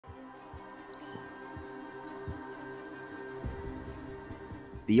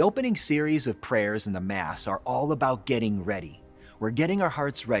The opening series of prayers in the Mass are all about getting ready. We're getting our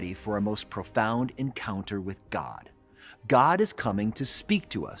hearts ready for a most profound encounter with God. God is coming to speak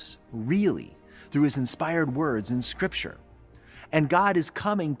to us, really, through His inspired words in Scripture. And God is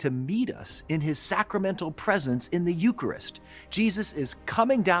coming to meet us in His sacramental presence in the Eucharist. Jesus is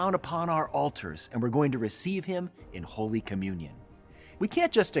coming down upon our altars, and we're going to receive Him in Holy Communion. We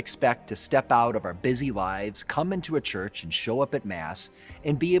can't just expect to step out of our busy lives, come into a church and show up at Mass,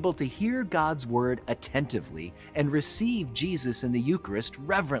 and be able to hear God's Word attentively and receive Jesus in the Eucharist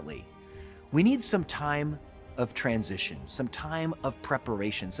reverently. We need some time of transition, some time of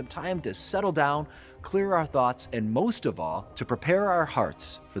preparation, some time to settle down, clear our thoughts, and most of all, to prepare our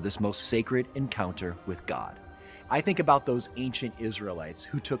hearts for this most sacred encounter with God. I think about those ancient Israelites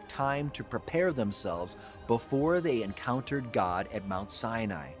who took time to prepare themselves before they encountered God at Mount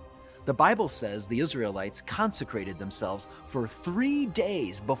Sinai. The Bible says the Israelites consecrated themselves for 3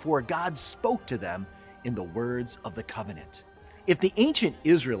 days before God spoke to them in the words of the covenant. If the ancient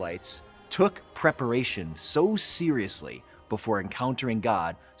Israelites took preparation so seriously before encountering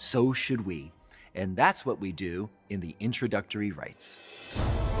God, so should we. And that's what we do in the introductory rites.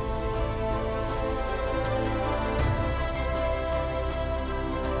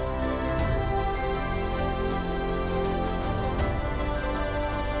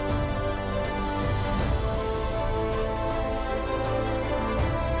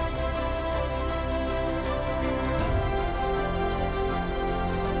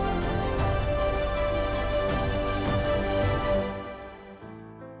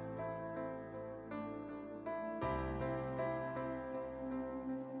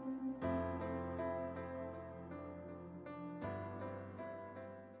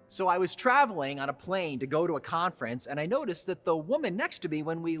 So I was traveling on a plane to go to a conference, and I noticed that the woman next to me,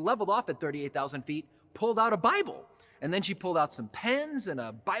 when we leveled off at 38,000 feet, pulled out a Bible. And then she pulled out some pens and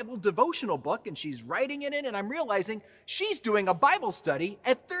a Bible devotional book, and she's writing in it, and I'm realizing she's doing a Bible study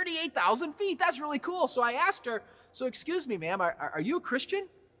at 38,000 feet. That's really cool. So I asked her, so excuse me, ma'am, are you a Christian?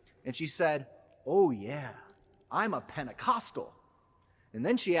 And she said, oh yeah, I'm a Pentecostal. And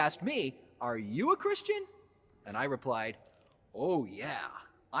then she asked me, are you a Christian? And I replied, oh yeah,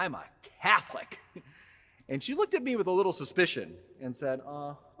 I'm a Catholic. And she looked at me with a little suspicion and said,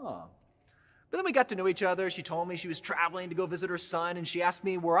 But then we got to know each other. She told me she was traveling to go visit her son, and she asked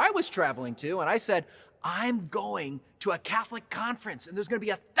me where I was traveling to, and I said, I'm going to a Catholic conference, and there's going to be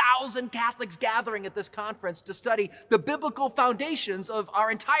 1,000 Catholics gathering at this conference to study the biblical foundations of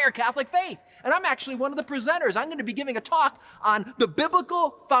our entire Catholic faith. And I'm actually one of the presenters. I'm going to be giving a talk on the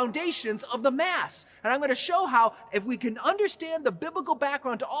biblical foundations of the Mass. And I'm going to show how if we can understand the biblical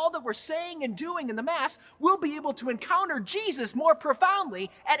background to all that we're saying and doing in the Mass, we'll be able to encounter Jesus more profoundly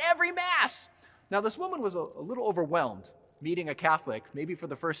at every Mass. Now, this woman was a little overwhelmed meeting a Catholic, maybe for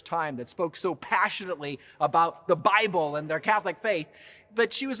the first time, that spoke so passionately about the Bible and their Catholic faith.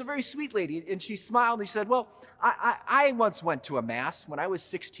 But she was a very sweet lady, and she smiled and she said, well, I once went to a Mass when I was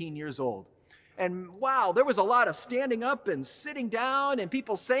 16 years old. And wow, there was a lot of standing up and sitting down and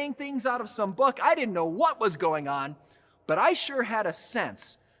people saying things out of some book. I didn't know what was going on, but I sure had a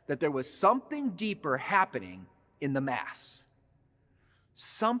sense that there was something deeper happening in the Mass.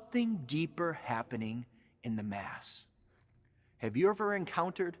 Something deeper happening in the Mass. Have you ever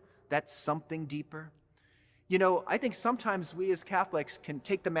encountered that something deeper? You know, I think sometimes we as Catholics can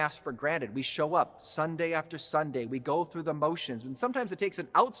take the Mass for granted. We show up Sunday after Sunday. We go through the motions. And sometimes it takes an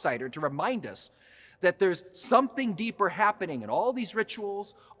outsider to remind us that there's something deeper happening in all these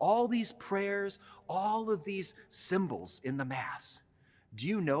rituals, all these prayers, all of these symbols in the Mass. Do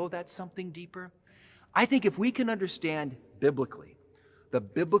you know that something deeper? I think if we can understand biblically the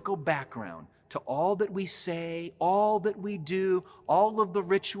biblical background to all that we say, all that we do, all of the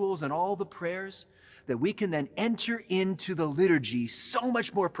rituals and all the prayers, that we can then enter into the liturgy so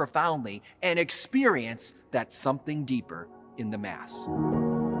much more profoundly and experience that something deeper in the Mass.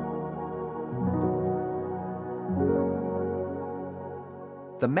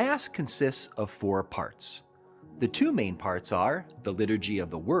 The Mass consists of 4 parts. The 2 main parts are the Liturgy of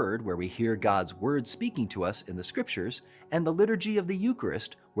the Word, where we hear God's Word speaking to us in the Scriptures, and the Liturgy of the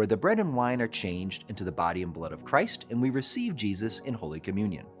Eucharist, where the bread and wine are changed into the body and blood of Christ, and we receive Jesus in Holy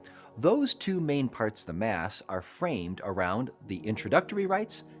Communion. Those 2 main parts of the Mass are framed around the introductory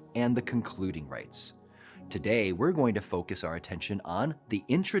rites and the concluding rites. Today, we're going to focus our attention on the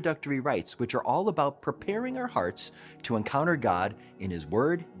introductory rites, which are all about preparing our hearts to encounter God in His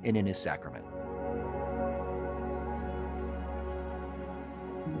Word and in His sacrament.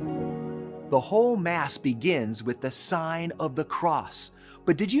 The whole Mass begins with the sign of the cross.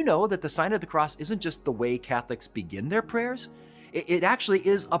 But did you know that the sign of the cross isn't just the way Catholics begin their prayers? It actually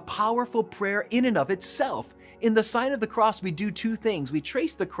is a powerful prayer in and of itself. In the sign of the cross, we do two things. We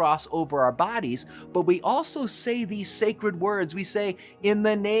trace the cross over our bodies, but we also say these sacred words. We say, in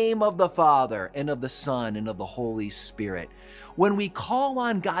the name of the Father, and of the Son, and of the Holy Spirit. When we call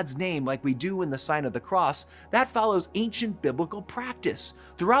on God's name like we do in the sign of the cross, that follows ancient biblical practice.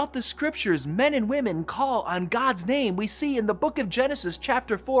 Throughout the scriptures, men and women call on God's name. We see in the book of Genesis,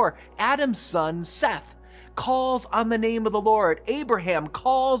 chapter 4, Adam's son, Seth, calls on the name of the Lord. Abraham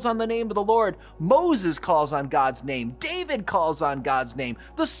calls on the name of the Lord. Moses calls on God's name. David calls on God's name.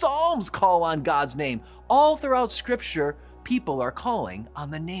 The Psalms call on God's name. All throughout Scripture, people are calling on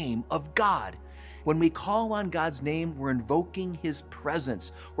the name of God. When we call on God's name, we're invoking His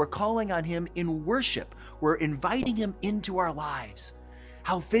presence. We're calling on Him in worship. We're inviting Him into our lives.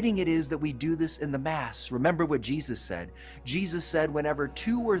 How fitting it is that we do this in the Mass. Remember what Jesus said. Jesus said, whenever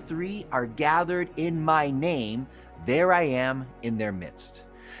 2 or 3 are gathered in my name, there I am in their midst.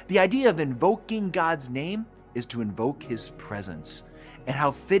 The idea of invoking God's name is to invoke His presence. And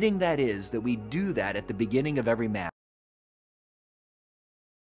how fitting that is that we do that at the beginning of every Mass.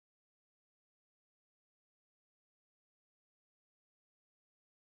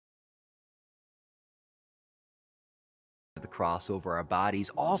 The cross over our bodies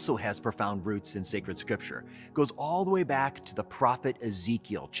also has profound roots in sacred scripture. It goes all the way back to the prophet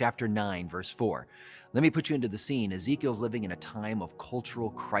Ezekiel, chapter 9, verse 4. Let me put you into the scene. Ezekiel's living in a time of cultural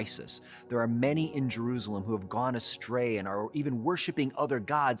crisis. There are many in Jerusalem who have gone astray and are even worshiping other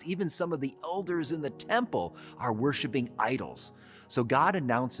gods. Even some of the elders in the temple are worshiping idols. So God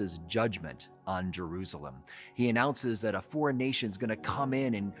announces judgment on Jerusalem. He announces that a foreign nation is going to come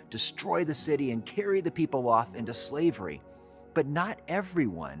in and destroy the city and carry the people off into slavery. But not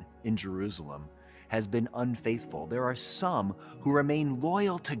everyone in Jerusalem has been unfaithful. There are some who remain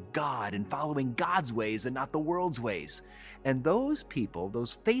loyal to God and following God's ways and not the world's ways. And those people,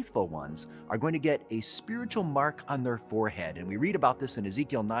 those faithful ones, are going to get a spiritual mark on their forehead. And we read about this in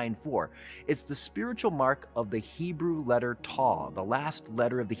Ezekiel 9:4. It's the spiritual mark of the Hebrew letter Taw, the last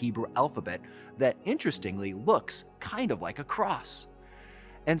letter of the Hebrew alphabet, that interestingly looks kind of like a cross.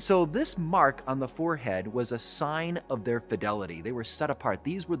 And so this mark on the forehead was a sign of their fidelity. They were set apart.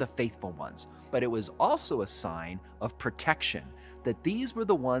 These were the faithful ones. But it was also a sign of protection, that these were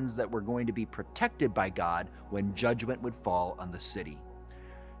the ones that were going to be protected by God when judgment would fall on the city.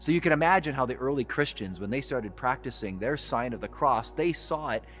 So you can imagine how the early Christians, when they started practicing their sign of the cross, they saw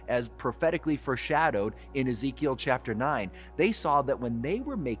it as prophetically foreshadowed in Ezekiel chapter 9. They saw that when they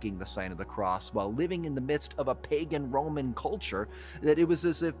were making the sign of the cross while living in the midst of a pagan Roman culture, that it was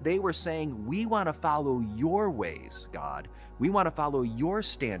as if they were saying, we want to follow your ways, God. We want to follow your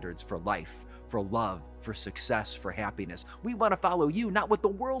standards for life, for love, for success, for happiness. We want to follow you, not what the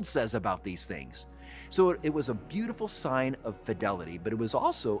world says about these things. So it was a beautiful sign of fidelity, but it was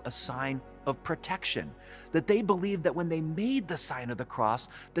also a sign of protection, that they believed that when they made the sign of the cross,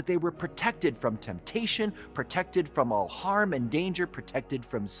 that they were protected from temptation, protected from all harm and danger, protected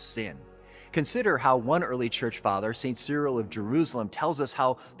from sin. Consider how one early church father, St. Cyril of Jerusalem, tells us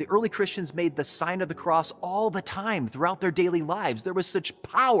how the early Christians made the sign of the cross all the time throughout their daily lives. There was such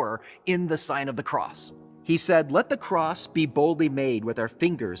power in the sign of the cross. He said, let the cross be boldly made with our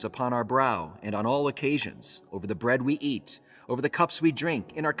fingers upon our brow and on all occasions, over the bread we eat, over the cups we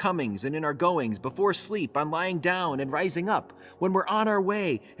drink, in our comings and in our goings, before sleep, on lying down and rising up, when we're on our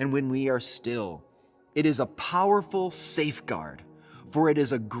way and when we are still. It is a powerful safeguard, for it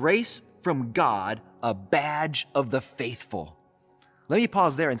is a grace from God, a badge of the faithful. Let me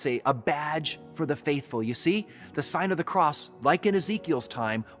pause there and say, a badge for the faithful. You see, the sign of the cross, like in Ezekiel's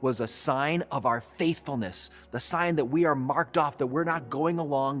time, was a sign of our faithfulness, the sign that we are marked off, that we're not going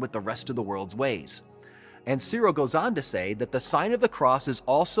along with the rest of the world's ways. And Cyril goes on to say that the sign of the cross is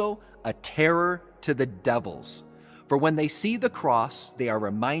also a terror to the devils. For when they see the cross, they are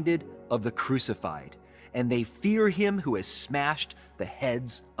reminded of the crucified, and they fear him who has smashed the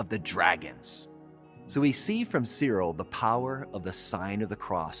heads of the dragons. So we see from Cyril the power of the sign of the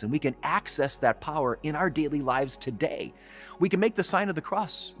cross, and we can access that power in our daily lives today. We can make the sign of the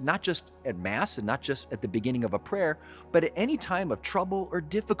cross not just at Mass and not just at the beginning of a prayer, but at any time of trouble or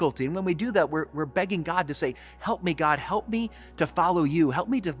difficulty. And when we do that, we're begging God to say, help me, God, help me to follow you. Help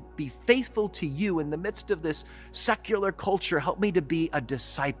me to be faithful to you in the midst of this secular culture. Help me to be a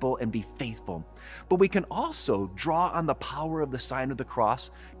disciple and be faithful. But we can also draw on the power of the sign of the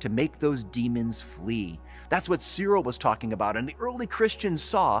cross to make those demons flee. That's what Cyril was talking about. And the early Christians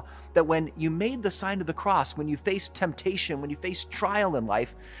saw that when you made the sign of the cross, when you faced temptation, when you faced trial in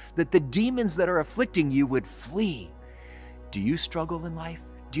life, that the demons that are afflicting you would flee. Do you struggle in life?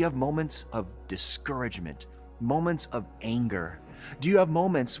 Do you have moments of discouragement, moments of anger? Do you have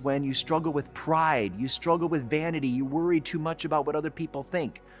moments when you struggle with pride, you struggle with vanity, you worry too much about what other people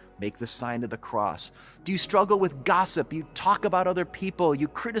think? Make the sign of the cross. Do you struggle with gossip? You talk about other people, you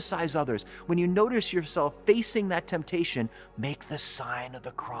criticize others. When you notice yourself facing that temptation, make the sign of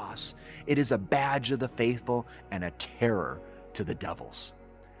the cross. It is a badge of the faithful and a terror to the devils.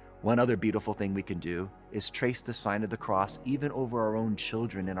 One other beautiful thing we can do is trace the sign of the cross even over our own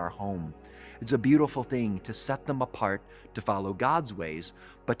children in our home. It's a beautiful thing to set them apart to follow God's ways,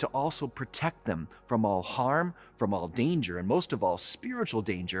 but to also protect them from all harm, from all danger, and most of all, spiritual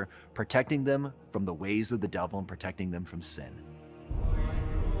danger, protecting them from the ways of the devil and protecting them from sin.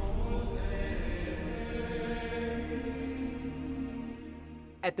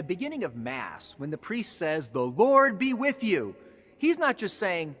 At the beginning of Mass, when the priest says, "The Lord be with you," he's not just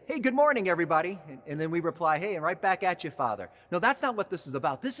saying, "Hey, good morning, everybody," and then we reply, "Hey, and right back at you, Father." No, that's not what this is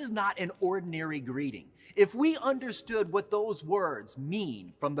about. This is not an ordinary greeting. If we understood what those words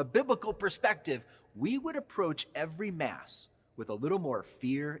mean from the biblical perspective, we would approach every Mass with a little more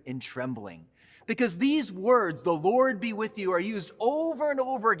fear and trembling. Because these words, "The Lord be with you," are used over and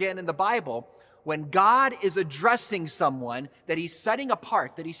over again in the Bible when God is addressing someone that he's setting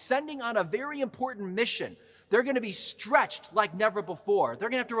apart, that he's sending on a very important mission. They're going to be stretched like never before. They're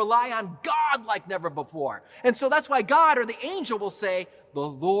going to have to rely on God like never before. And so that's why God or the angel will say, "The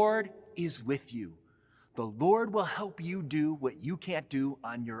Lord is with you." The Lord will help you do what you can't do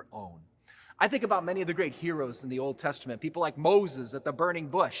on your own. I think about many of the great heroes in the Old Testament, people like Moses at the burning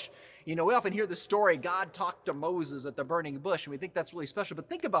bush. You know, we often hear the story, God talked to Moses at the burning bush, and we think that's really special. But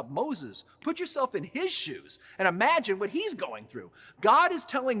think about Moses. Put yourself in his shoes and imagine what he's going through. God is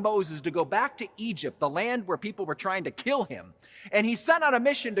telling Moses to go back to Egypt, the land where people were trying to kill him. And he's sent on a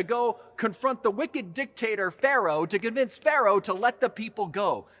mission to go confront the wicked dictator Pharaoh to convince Pharaoh to let the people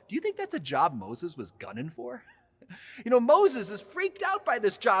go. Do you think that's a job Moses was gunning for? You know, Moses is freaked out by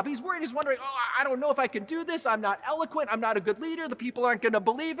this job. He's worried. He's wondering, I don't know if I can do this. I'm not eloquent. I'm not a good leader. The people aren't going to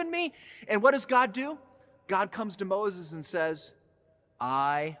believe in me. And what does God do? God comes to Moses and says,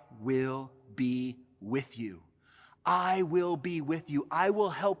 "I will be with you. I will be with you. I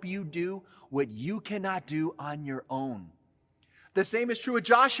will help you do what you cannot do on your own." The same is true with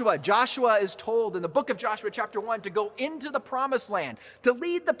Joshua. Joshua is told in the book of Joshua chapter 1 to go into the promised land, to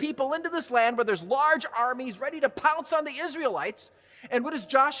lead the people into this land where there's large armies ready to pounce on the Israelites. And what is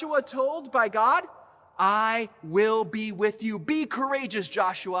Joshua told by God? "I will be with you. Be courageous,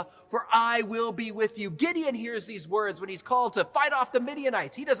 Joshua, for I will be with you." Gideon hears these words when he's called to fight off the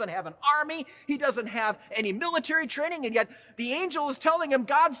Midianites. He doesn't have an army. He doesn't have any military training. And yet the angel is telling him,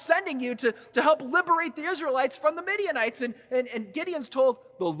 God's sending you to help liberate the Israelites from the Midianites. And Gideon's told,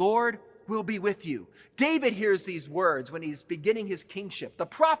 "The Lord will be with you." David hears these words when he's beginning his kingship. The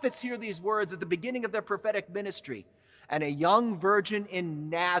prophets hear these words at the beginning of their prophetic ministry. And a young virgin in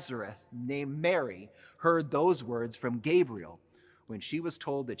Nazareth named Mary heard those words from Gabriel when she was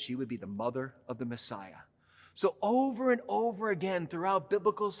told that she would be the mother of the Messiah. So over and over again throughout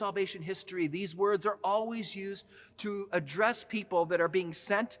biblical salvation history, these words are always used to address people that are being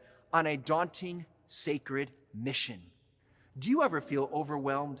sent on a daunting, sacred mission. Do you ever feel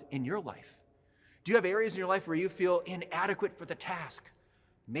overwhelmed in your life? Do you have areas in your life where you feel inadequate for the task?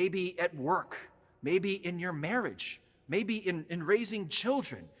 Maybe at work, maybe in your marriage, maybe in raising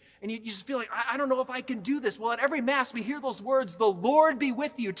children, and you just feel like, I don't know if I can do this. Well, at every Mass, we hear those words, "The Lord be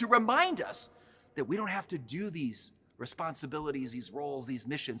with you," to remind us that we don't have to do these responsibilities, these roles, these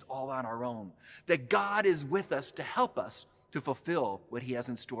missions all on our own, that God is with us to help us to fulfill what he has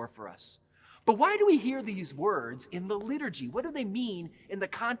in store for us. But why do we hear these words in the liturgy? What do they mean in the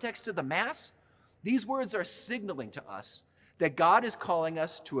context of the Mass? These words are signaling to us that God is calling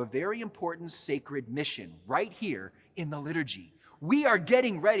us to a very important sacred mission right here in the liturgy. We are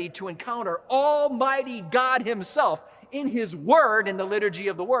getting ready to encounter Almighty God himself in his word, in the liturgy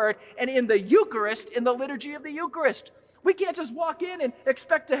of the word, and in the Eucharist, in the liturgy of the Eucharist. We can't just walk in and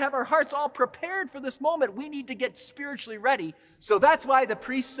expect to have our hearts all prepared for this moment. We need to get spiritually ready. So that's why the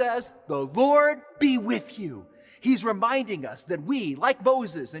priest says, "The Lord be with you." He's reminding us that we, like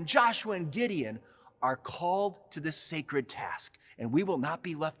Moses and Joshua and Gideon, are called to this sacred task, and we will not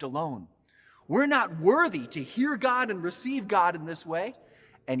be left alone. We're not worthy to hear God and receive God in this way,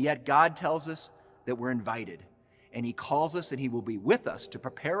 and yet God tells us that we're invited, and he calls us and he will be with us to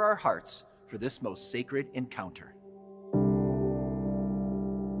prepare our hearts for this most sacred encounter.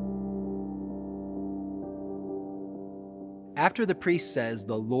 After the priest says,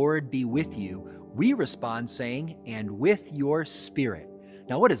 "The Lord be with you," we respond saying, "And with your spirit."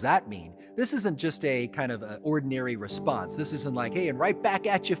 Now, what does that mean? This isn't just a kind of an ordinary response. This isn't like, hey, and right back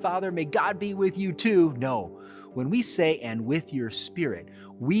at you, Father, may God be with you too. No. When we say, and with your spirit,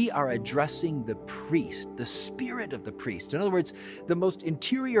 we are addressing the priest, the spirit of the priest. In other words, the most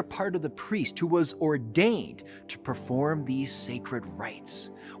interior part of the priest who was ordained to perform these sacred rites.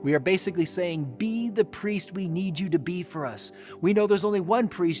 We are basically saying, be the priest we need you to be for us. We know there's only one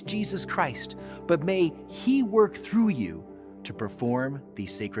priest, Jesus Christ, but may he work through you to perform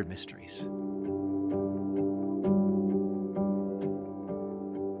these sacred mysteries.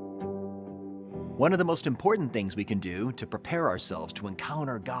 One of the most important things we can do to prepare ourselves to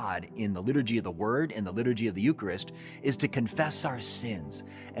encounter God in the liturgy of the Word and the liturgy of the Eucharist is to confess our sins.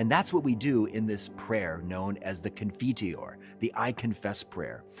 And that's what we do in this prayer known as the Confiteor, the I Confess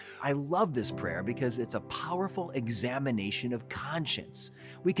prayer. I love this prayer because it's a powerful examination of conscience.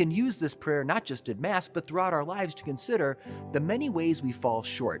 We can use this prayer not just at Mass, but throughout our lives to consider the many ways we fall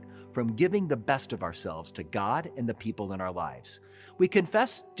short from giving the best of ourselves to God and the people in our lives. We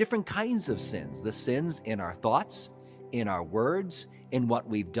confess different kinds of sins, the sins in our thoughts, in our words, in what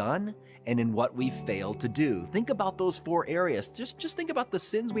we've done, and in what we've failed to do. Think about those 4 areas. Just think about the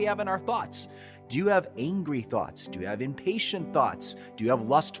sins we have in our thoughts. Do you have angry thoughts? Do you have impatient thoughts? Do you have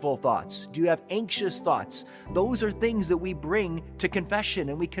lustful thoughts? Do you have anxious thoughts? Those are things that we bring to confession,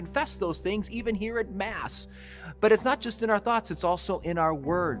 and we confess those things even here at Mass. But it's not just in our thoughts, it's also in our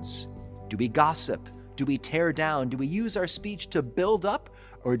words. Do we gossip? Do we tear down? Do we use our speech to build up,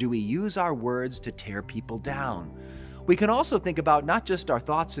 or do we use our words to tear people down? We can also think about not just our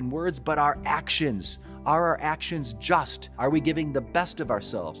thoughts and words, but our actions. Are our actions just? Are we giving the best of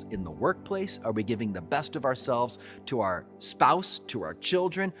ourselves in the workplace? Are we giving the best of ourselves to our spouse, to our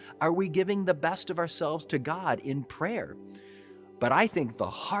children? Are we giving the best of ourselves to God in prayer? But I think the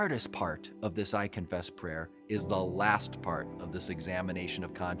hardest part of this I Confess prayer is the last part of this examination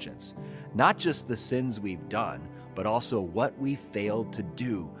of conscience. Not just the sins we've done, but also what we failed to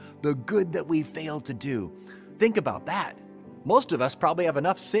do, the good that we failed to do. Think about that. Most of us probably have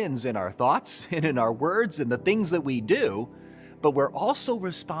enough sins in our thoughts and in our words and the things that we do, but we're also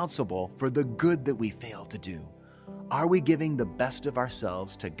responsible for the good that we failed to do. Are we giving the best of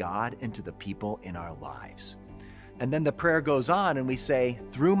ourselves to God and to the people in our lives? And then the prayer goes on and we say,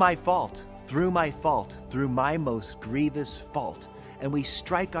 through my fault, through my fault, through my most grievous fault. And we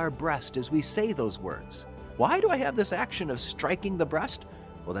strike our breast as we say those words. Why do I have this action of striking the breast?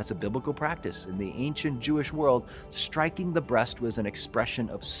 Well, that's a biblical practice. In the ancient Jewish world, striking the breast was an expression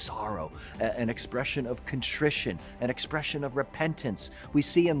of sorrow, an expression of contrition, an expression of repentance. We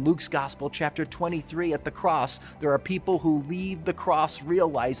see in Luke's Gospel, chapter 23, at the cross, there are people who leave the cross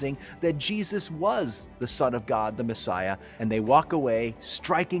realizing that Jesus was the Son of God, the Messiah, and they walk away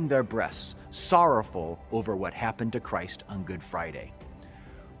striking their breasts, sorrowful over what happened to Christ on Good Friday.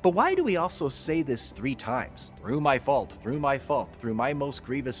 But why do we also say this 3 times? Through my fault, through my fault, through my most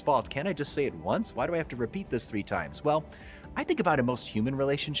grievous fault. Can't I just say it once? Why do I have to repeat this 3 times? Well, I think about in most human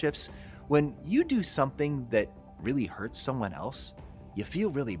relationships, when you do something that really hurts someone else, you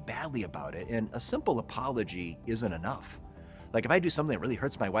feel really badly about it, and a simple apology isn't enough. Like if I do something that really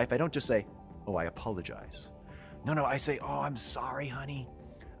hurts my wife, I don't just say, oh, I apologize. No, I say, oh, I'm sorry, honey.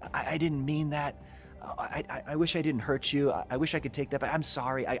 I didn't mean that. I wish I didn't hurt you. I wish I could take that back. I'm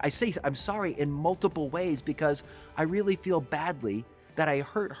sorry. I say I'm sorry in multiple ways because I really feel badly that I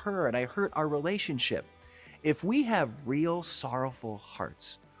hurt her and I hurt our relationship. If we have real sorrowful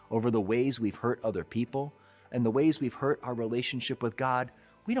hearts over the ways we've hurt other people and the ways we've hurt our relationship with God,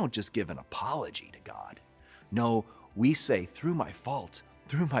 we don't just give an apology to God. No, we say, through my fault,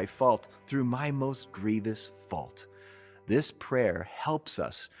 through my fault, through my most grievous fault. This prayer helps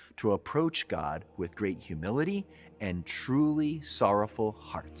us to approach God with great humility and truly sorrowful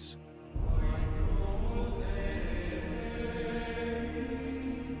hearts.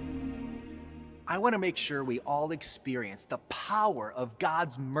 I want to make sure we all experience the power of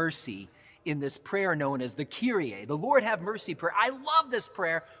God's mercy in this prayer known as the Kyrie, the Lord have mercy prayer. I love this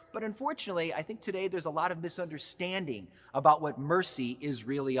prayer, but unfortunately, I think today there's a lot of misunderstanding about what mercy is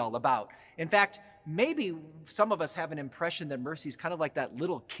really all about. In fact, maybe some of us have an impression that mercy is kind of like that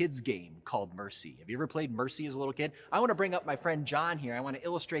little kid's game called Mercy. Have you ever played Mercy as a little kid? I want to bring up my friend John here. I want to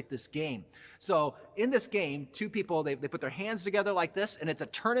illustrate this game. So in this game, 2 people, they put their hands together like this, and it's a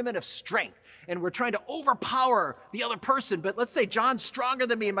tournament of strength. And we're trying to overpower the other person. But let's say John's stronger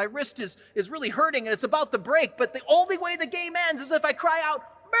than me, and my wrist is really hurting, and it's about to break. But the only way the game ends is if I cry out,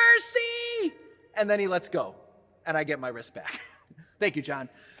 mercy! And then he lets go, and I get my wrist back. Thank you, John.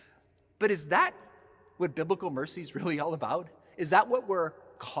 But is that what biblical mercy is really all about? Is that what we're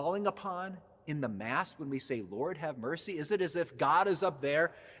calling upon in the Mass when we say, Lord, have mercy? Is it as if God is up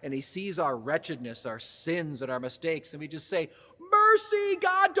there and he sees our wretchedness, our sins, and our mistakes, and we just say, mercy,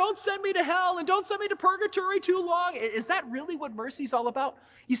 God, don't send me to hell and don't send me to purgatory too long? Is that really what mercy is all about?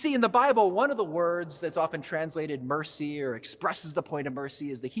 You see, in the Bible, one of the words that's often translated mercy or expresses the point of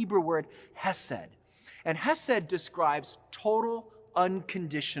mercy is the Hebrew word hesed. And hesed describes total,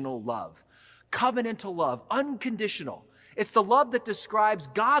 unconditional love, covenantal love, unconditional. It's the love that describes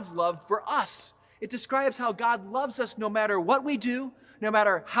God's love for us. It describes how God loves us no matter what we do, no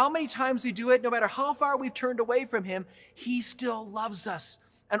matter how many times we do it, no matter how far we've turned away from him, he still loves us.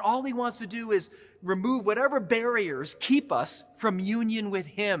 And all he wants to do is remove whatever barriers keep us from union with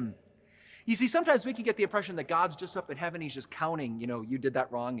him. You see, sometimes we can get the impression that God's just up in heaven, he's just counting, you did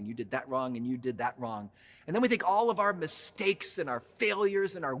that wrong, and you did that wrong, and you did that wrong. And then we think all of our mistakes and our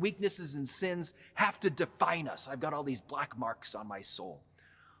failures and our weaknesses and sins have to define us. I've got all these black marks on my soul.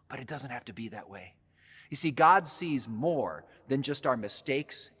 But it doesn't have to be that way. You see, God sees more than just our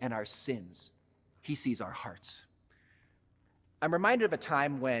mistakes and our sins. He sees our hearts. I'm reminded of a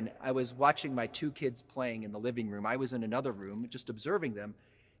time when I was watching my two kids playing in the living room. I was in another room just observing them.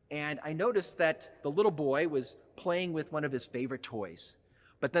 And I noticed that the little boy was playing with one of his favorite toys.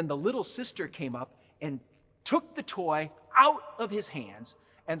 But then the little sister came up and took the toy out of his hands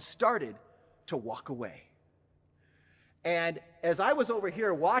and started to walk away. And as I was over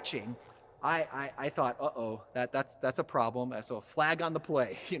here watching, I thought, uh-oh, that's a problem. That's a flag on the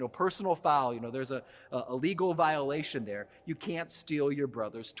play, personal foul. There's a legal violation there. You can't steal your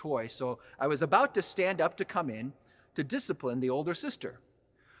brother's toy. So I was about to stand up to come in to discipline the older sister.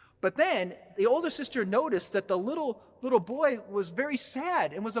 But then the older sister noticed that the little boy was very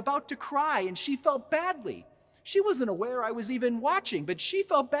sad and was about to cry, and she felt badly. She wasn't aware I was even watching, but she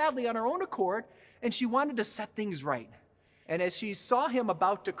felt badly on her own accord, and she wanted to set things right. And as she saw him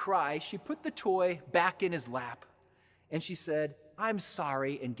about to cry, she put the toy back in his lap, and she said, I'm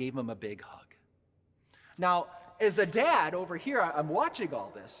sorry, and gave him a big hug. Now, as a dad over here, I'm watching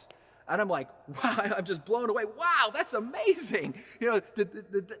all this. And I'm like, wow, I'm just blown away. Wow, that's amazing.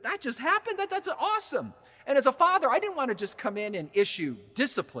 That just happened? That's awesome. And as a father, I didn't want to just come in and issue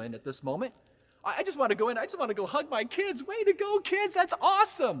discipline at this moment. I just want to go in. I just want to go hug my kids. Way to go, kids. That's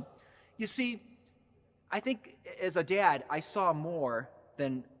awesome. You see, I think as a dad, I saw more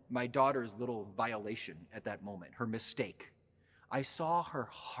than my daughter's little violation at that moment, her mistake. I saw her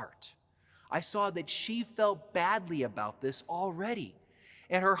heart. I saw that she felt badly about this already.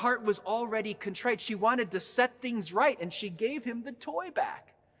 And her heart was already contrite. She wanted to set things right, and she gave him the toy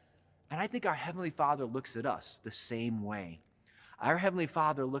back. And I think our Heavenly Father looks at us the same way. Our Heavenly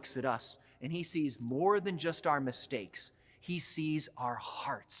Father looks at us, and he sees more than just our mistakes. He sees our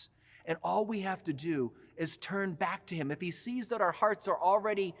hearts. And all we have to do is turn back to him. If he sees that our hearts are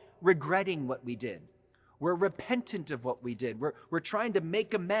already regretting what we did, we're repentant of what we did. We're trying to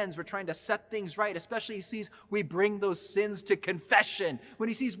make amends. We're trying to set things right, especially he sees we bring those sins to confession. When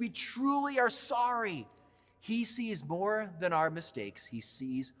he sees we truly are sorry, he sees more than our mistakes. He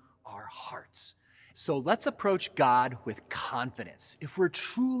sees our hearts. So let's approach God with confidence. If we're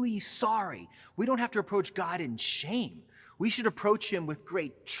truly sorry, we don't have to approach God in shame. We should approach him with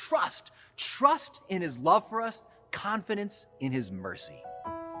great trust. Trust in his love for us, confidence in his mercy.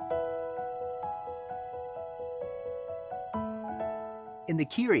 In the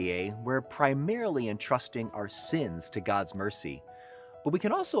Kyrie, we're primarily entrusting our sins to God's mercy. But we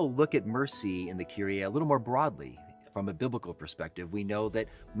can also look at mercy in the Kyrie a little more broadly. From a biblical perspective, we know that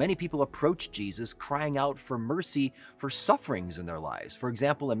many people approach Jesus crying out for mercy for sufferings in their lives. For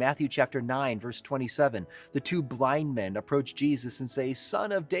example, in Matthew chapter 9, verse 27, the two blind men approach Jesus and say,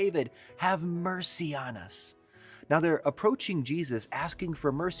 Son of David, have mercy on us. Now they're approaching Jesus asking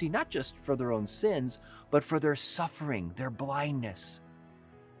for mercy, not just for their own sins, but for their suffering, their blindness.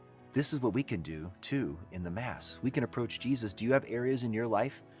 This is what we can do, too, in the Mass. We can approach Jesus. Do you have areas in your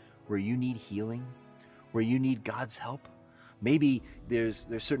life where you need healing, where you need God's help? Maybe there's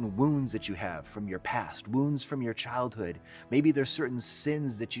certain wounds that you have from your past, wounds from your childhood. Maybe there's certain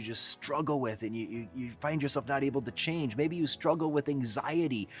sins that you just struggle with and you find yourself not able to change. Maybe you struggle with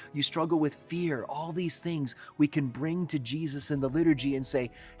anxiety, you struggle with fear. All these things we can bring to Jesus in the liturgy and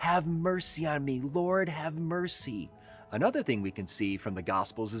say, have mercy on me, Lord, have mercy. Another thing we can see from the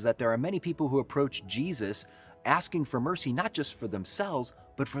Gospels is that there are many people who approach Jesus asking for mercy, not just for themselves,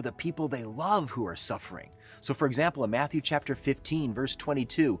 but for the people they love who are suffering. So for example, in Matthew chapter 15, verse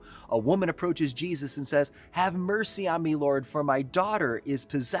 22, a woman approaches Jesus and says, have mercy on me, Lord, for my daughter is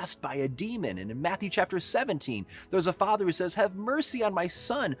possessed by a demon. And in Matthew chapter 17, there's a father who says, have mercy on my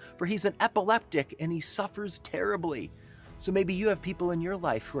son, for he's an epileptic and he suffers terribly. So maybe you have people in your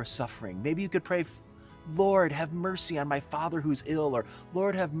life who are suffering. Maybe you could pray, Lord, have mercy on my father who's ill, or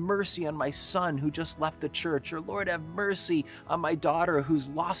Lord, have mercy on my son who just left the church, or Lord, have mercy on my daughter who's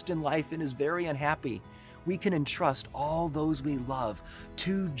lost in life and is very unhappy. We can entrust all those we love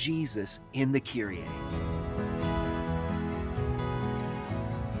to Jesus in the Kyrie.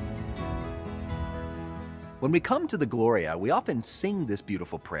 When we come to the Gloria, we often sing this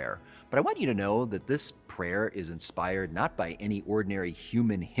beautiful prayer, but I want you to know that this prayer is inspired not by any ordinary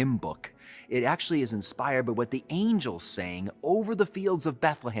human hymn book. It actually is inspired by what the angels sang over the fields of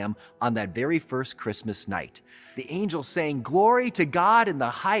Bethlehem on that very first Christmas night. The angels sang, "Glory to God in the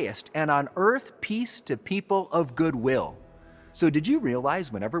highest, and on earth peace to people of good will." So did you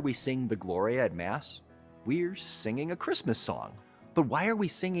realize whenever we sing the Gloria at Mass, we're singing a Christmas song? But why are we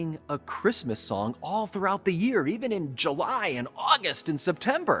singing a Christmas song all throughout the year, even in July and August and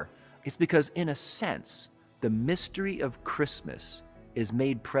September? It's because, in a sense, the mystery of Christmas is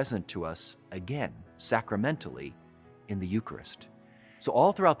made present to us again, sacramentally, in the Eucharist. So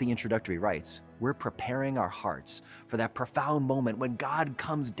all throughout the introductory rites, we're preparing our hearts for that profound moment when God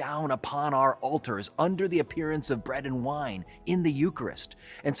comes down upon our altars under the appearance of bread and wine in the Eucharist.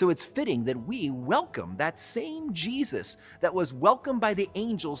 And so it's fitting that we welcome that same Jesus that was welcomed by the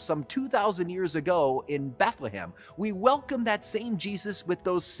angels some 2,000 years ago in Bethlehem. We welcome that same Jesus with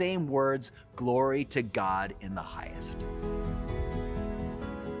those same words, "Glory to God in the highest."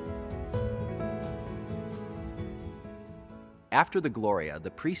 After the Gloria, the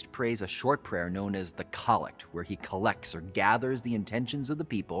priest prays a short prayer known as the Collect, where he collects or gathers the intentions of the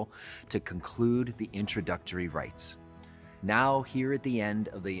people to conclude the introductory rites. Now, here at the end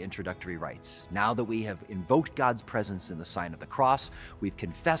of the introductory rites, now that we have invoked God's presence in the sign of the cross, we've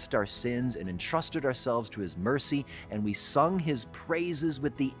confessed our sins and entrusted ourselves to his mercy, and we sung his praises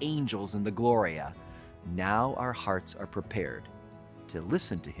with the angels in the Gloria, now our hearts are prepared to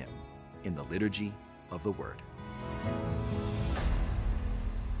listen to him in the liturgy of the Word.